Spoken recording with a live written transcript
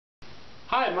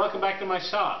Hi and welcome back to my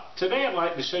shop. Today I'd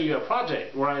like to show you a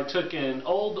project where I took an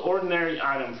old ordinary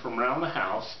item from around the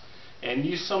house and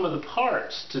used some of the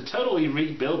parts to totally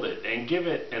rebuild it and give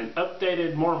it an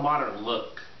updated, more modern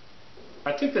look.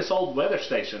 I took this old weather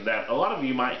station that a lot of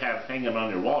you might have hanging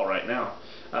on your wall right now.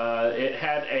 It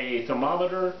had a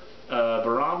thermometer, a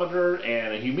barometer,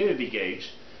 and a humidity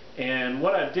gauge. And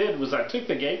what I did was I took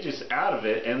the gauges out of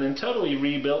it and then totally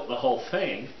rebuilt the whole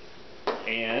thing.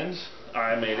 And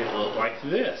I made it look like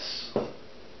this.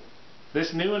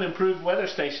 This new and improved weather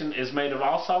station is made of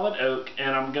all solid oak,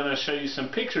 and I'm going to show you some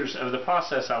pictures of the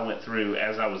process I went through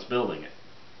as I was building it.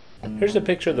 Here's a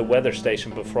picture of the weather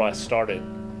station before I started.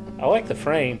 I like the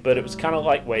frame, but it was kind of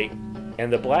lightweight,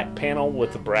 and the black panel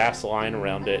with the brass line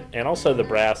around it, and also the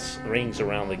brass rings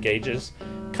around the gauges,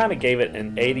 kind of gave it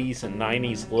an 80s and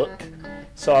 90s look,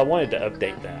 so I wanted to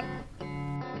update that.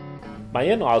 My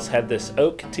in-laws had this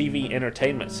oak TV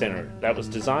entertainment center that was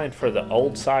designed for the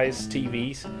old size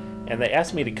TVs, and they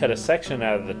asked me to cut a section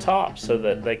out of the top so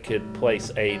that they could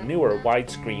place a newer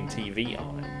widescreen TV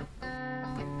on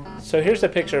it. So here's a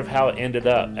picture of how it ended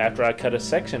up after I cut a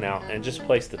section out and just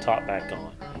placed the top back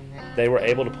on. They were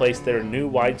able to place their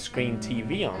new widescreen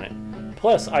TV on it.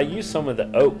 Plus I used some of the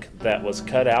oak that was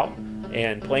cut out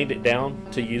and planed it down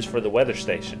to use for the weather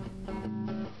station.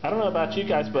 I don't know about you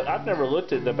guys, but I've never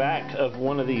looked at the back of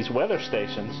one of these weather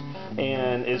stations,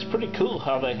 and it's pretty cool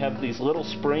how they have these little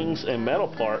springs and metal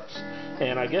parts,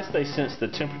 and I guess they sense the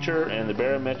temperature and the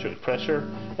barometric pressure,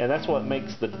 and that's what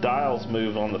makes the dials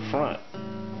move on the front.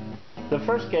 The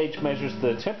first gauge measures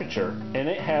the temperature, and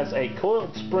it has a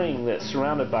coiled spring that's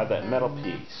surrounded by that metal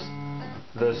piece.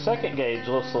 The second gauge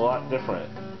looks a lot different.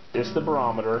 It's the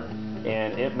barometer,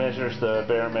 and it measures the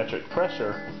barometric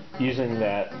pressure using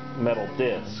that metal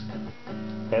disc.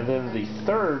 And then the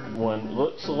third one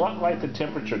looks a lot like the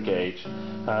temperature gauge,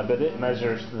 but it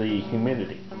measures the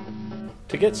humidity.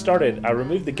 To get started, I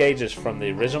removed the gauges from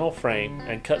the original frame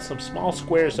and cut some small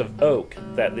squares of oak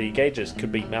that the gauges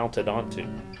could be mounted onto.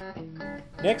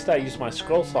 Next, I used my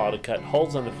scroll saw to cut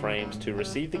holes in the frames to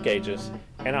receive the gauges,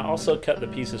 and I also cut the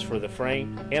pieces for the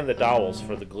frame and the dowels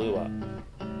for the glue up.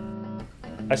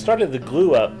 I started the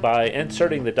glue up by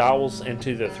inserting the dowels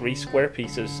into the 3 square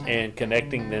pieces and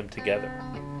connecting them together.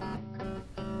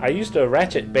 I used a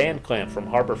ratchet band clamp from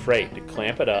Harbor Freight to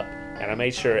clamp it up, and I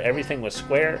made sure everything was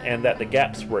square and that the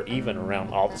gaps were even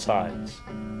around all the sides.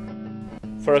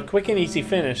 For a quick and easy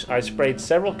finish, I sprayed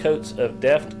several coats of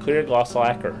Deft clear gloss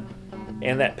lacquer,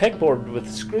 and that pegboard with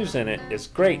the screws in it is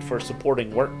great for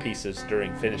supporting work pieces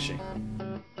during finishing.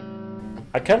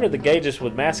 I covered the gauges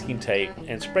with masking tape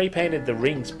and spray painted the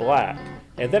rings black,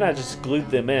 and then I just glued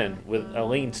them in with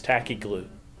Aleene's tacky glue.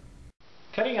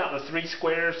 Cutting out the 3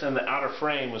 squares and the outer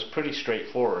frame was pretty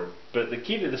straightforward, but the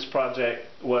key to this project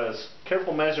was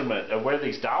careful measurement of where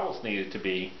these dowels needed to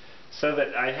be so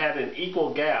that I had an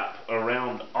equal gap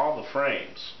around all the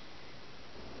frames.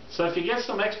 So if you get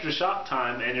some extra shop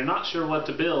time and you're not sure what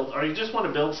to build, or you just want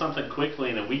to build something quickly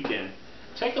in a weekend,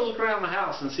 take a look around the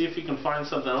house and see if you can find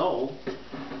something old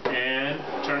and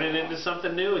turn it into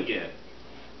something new again.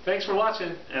 Thanks for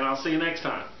watching, and I'll see you next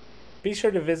time. Be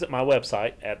sure to visit my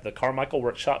website at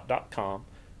thecarmichaelworkshop.com,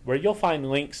 where you'll find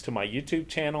links to my YouTube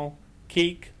channel,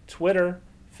 Keek, Twitter,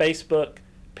 Facebook,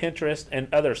 Pinterest,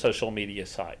 and other social media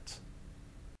sites.